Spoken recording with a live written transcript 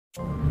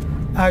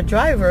Our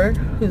driver,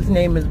 whose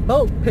name is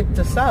Boat, picked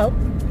us up,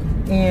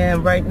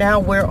 and right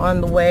now we're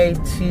on the way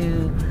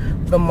to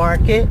the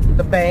market,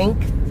 the bank,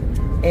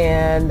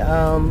 and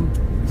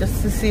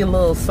just to see a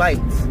little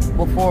sights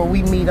before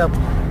we meet up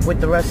with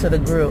the rest of the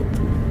group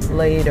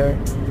later.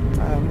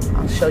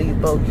 I'll show you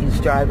Boat, he's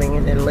driving,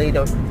 and then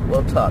later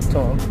we'll talk to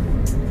him.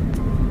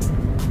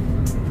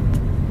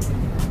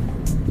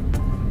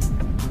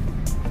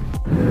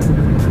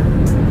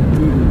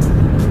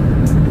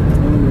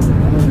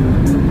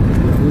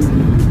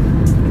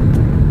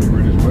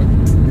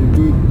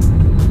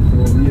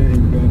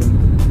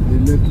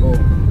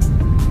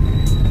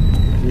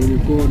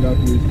 That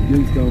was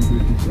Jamestown,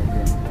 British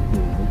Accra.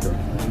 Okay.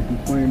 And you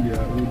find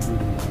their old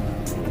buildings.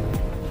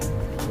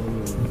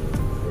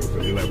 So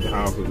you left the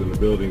houses and the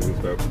buildings and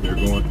stuff. You're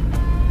going.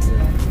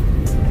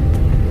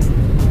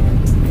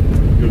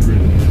 Good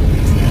reason.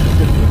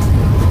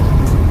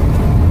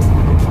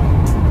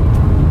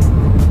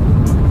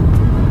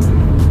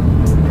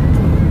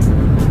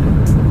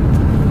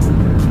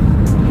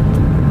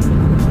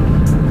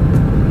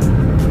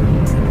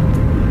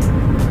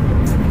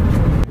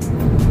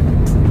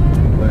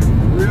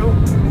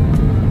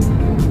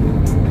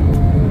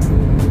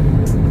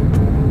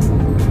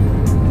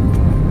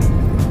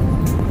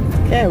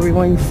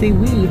 Everyone, you see,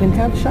 we even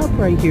have a shop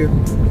right here.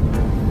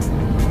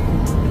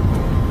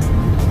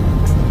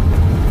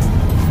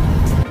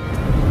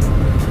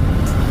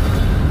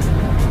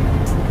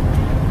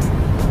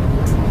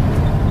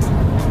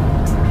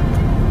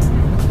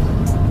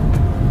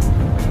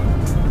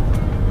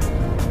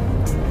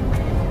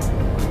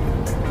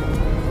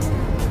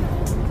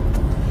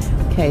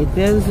 Okay,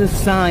 there's a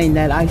sign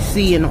that I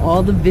see in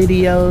all the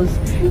videos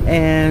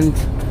and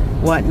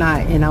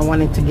whatnot, and I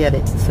wanted to get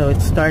it. So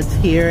it starts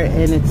here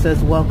and it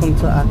says welcome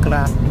to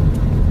Accra.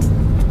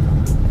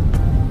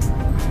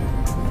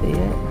 See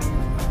it?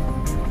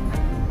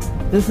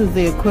 This is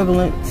the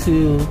equivalent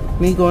to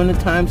me going to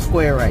Times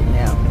Square right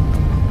now.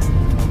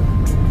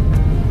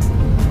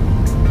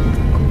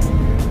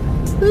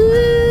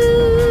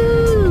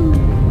 Woo!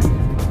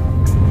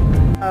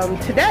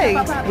 Today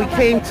we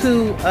came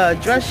to a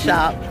dress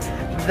shop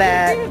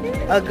that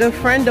a good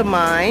friend of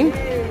mine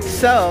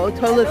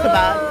told us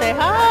about. Say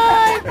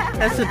hi.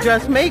 That's a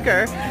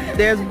dressmaker.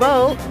 There's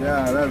Boat.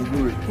 Yeah, that's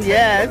good.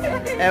 Yes,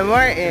 and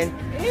Martin.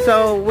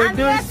 So we're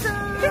doing.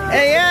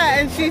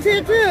 And she's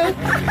here too.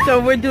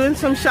 So we're doing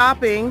some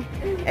shopping,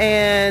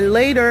 and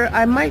later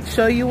I might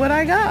show you what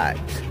I got.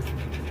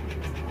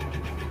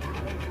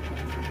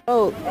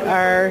 Oh,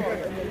 our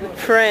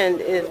friend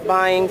is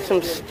buying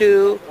some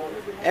stew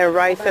and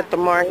rice at the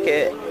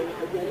market,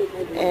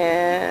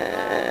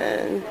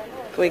 and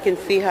we can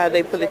see how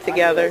they put it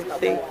together.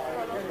 See.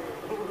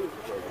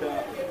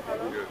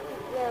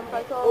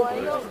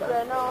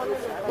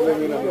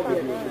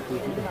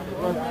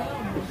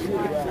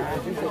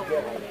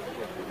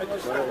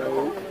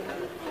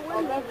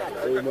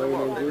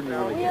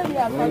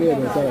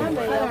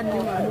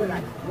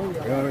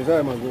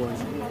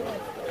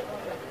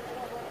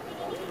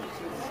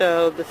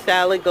 So the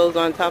salad goes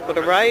on top of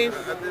the rice.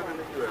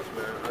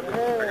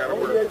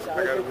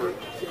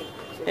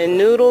 And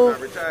noodles.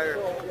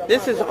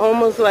 This is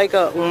almost like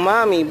a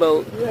umami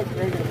Boat.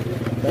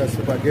 That's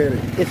spaghetti.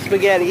 It's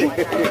spaghetti.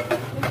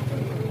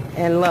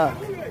 And look,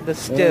 the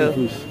stew.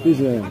 Fish.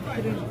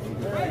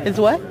 It's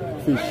what?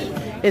 Fish.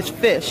 It's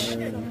fish.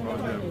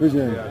 Fish.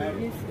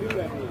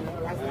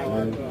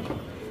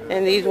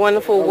 And these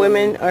wonderful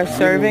women are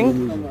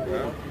serving.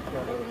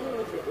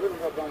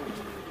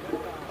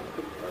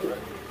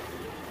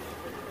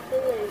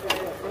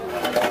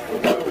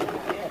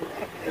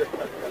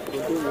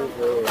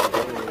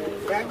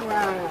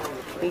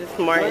 This is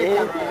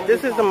Martin.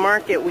 This is the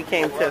market we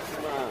came to.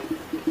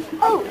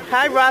 Oh,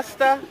 hi,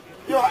 Rasta.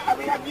 Yo, I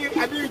mean, you,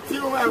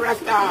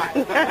 Rasta.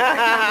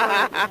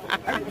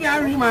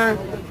 Man.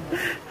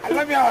 I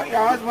love your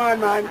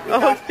husband, man.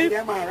 Oh,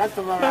 yeah, man,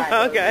 Rasta, man.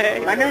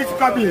 Okay. My name is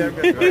Kobe.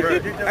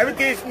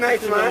 Everything is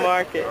nice, man. The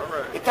market.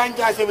 You can't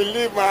just say we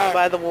live, man.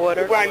 By the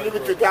water. People are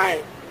living to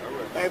die.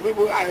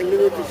 People are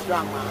living to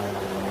strong, man.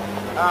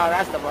 Oh,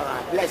 Rasta,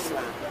 man. Bless,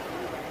 man.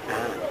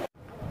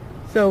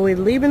 So we're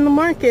leaving the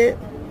market.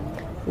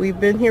 We've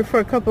been here for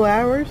a couple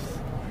hours.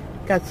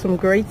 Got some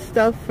great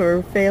stuff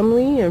for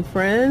family and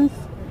friends.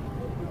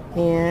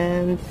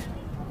 And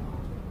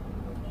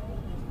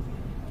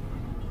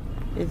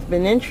it's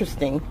been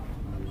interesting.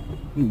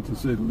 To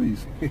say the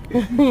least.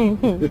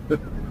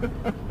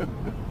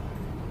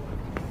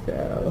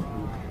 So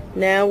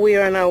now we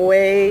are on our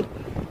way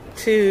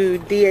to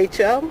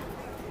DHL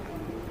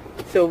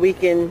so we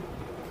can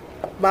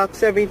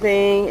box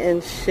everything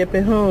and ship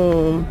it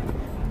home.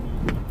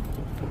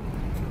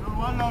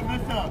 One love,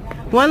 mister.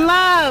 One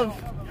love.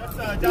 Yes,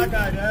 sir.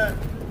 Jaga,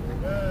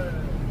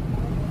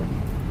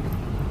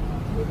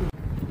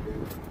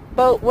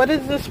 But what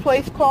is this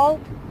place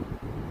called?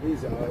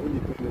 These are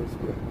Independence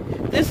Square.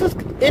 This is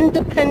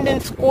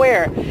Independence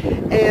Square,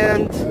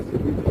 and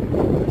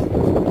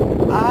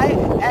I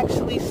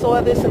actually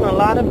saw this in a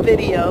lot of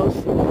videos,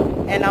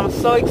 and I'm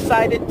so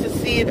excited to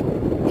see it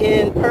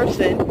in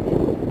person.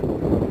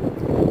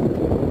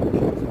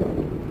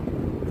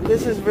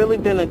 This has really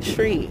been a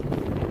treat.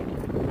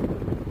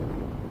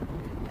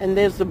 And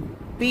there's a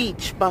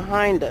beach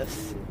behind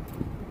us.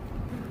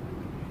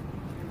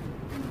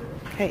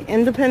 Okay,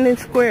 Independence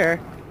Square.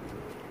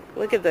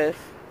 Look at this.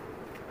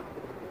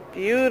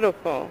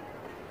 Beautiful.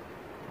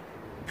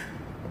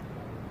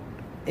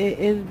 It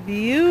is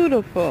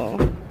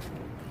beautiful.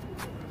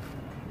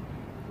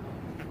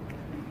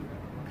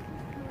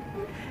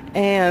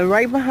 And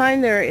right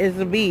behind there is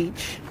the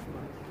beach.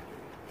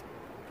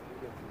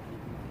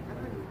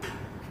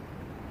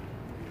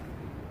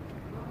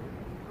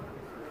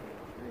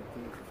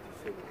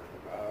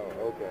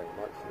 Okay.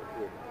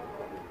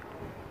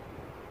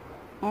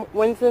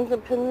 When's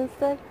Independence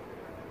Day?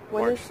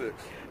 March 6th.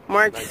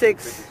 March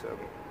 6th,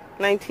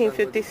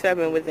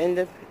 1957 was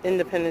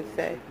Independence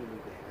Day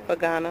for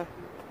Ghana.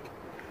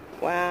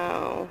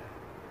 Wow.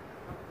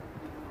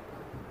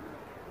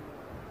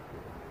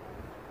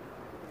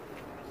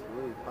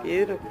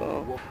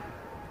 Beautiful.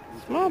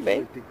 Small,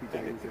 babe.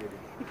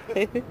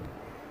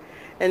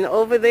 And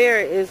over there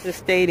is the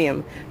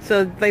stadium.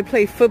 So they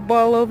play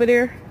football over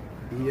there?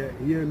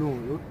 Here,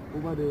 no.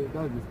 Over there,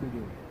 that's the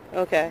stadium.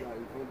 Okay.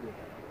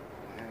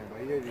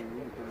 But here,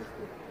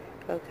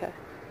 the Okay.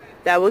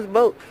 That was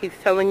Boat. He's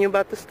telling you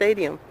about the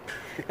stadium.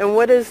 And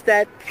what is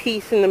that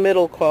piece in the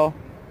middle called?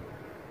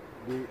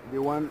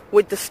 The one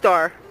With the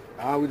star.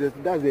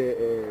 that's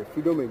the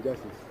freedom and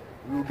justice.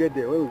 We will get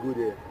there when we go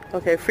there.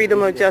 Okay,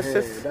 freedom of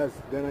justice. That's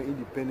Ghana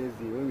Independence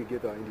Day. When we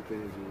get our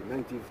independence Day,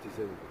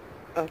 1957.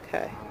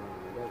 Okay.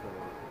 That's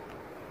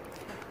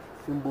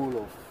a symbol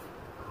of.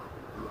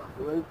 Yeah.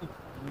 So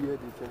each year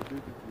they celebrate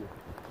it here.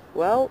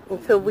 Well,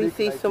 until we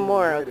see some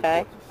more,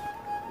 okay?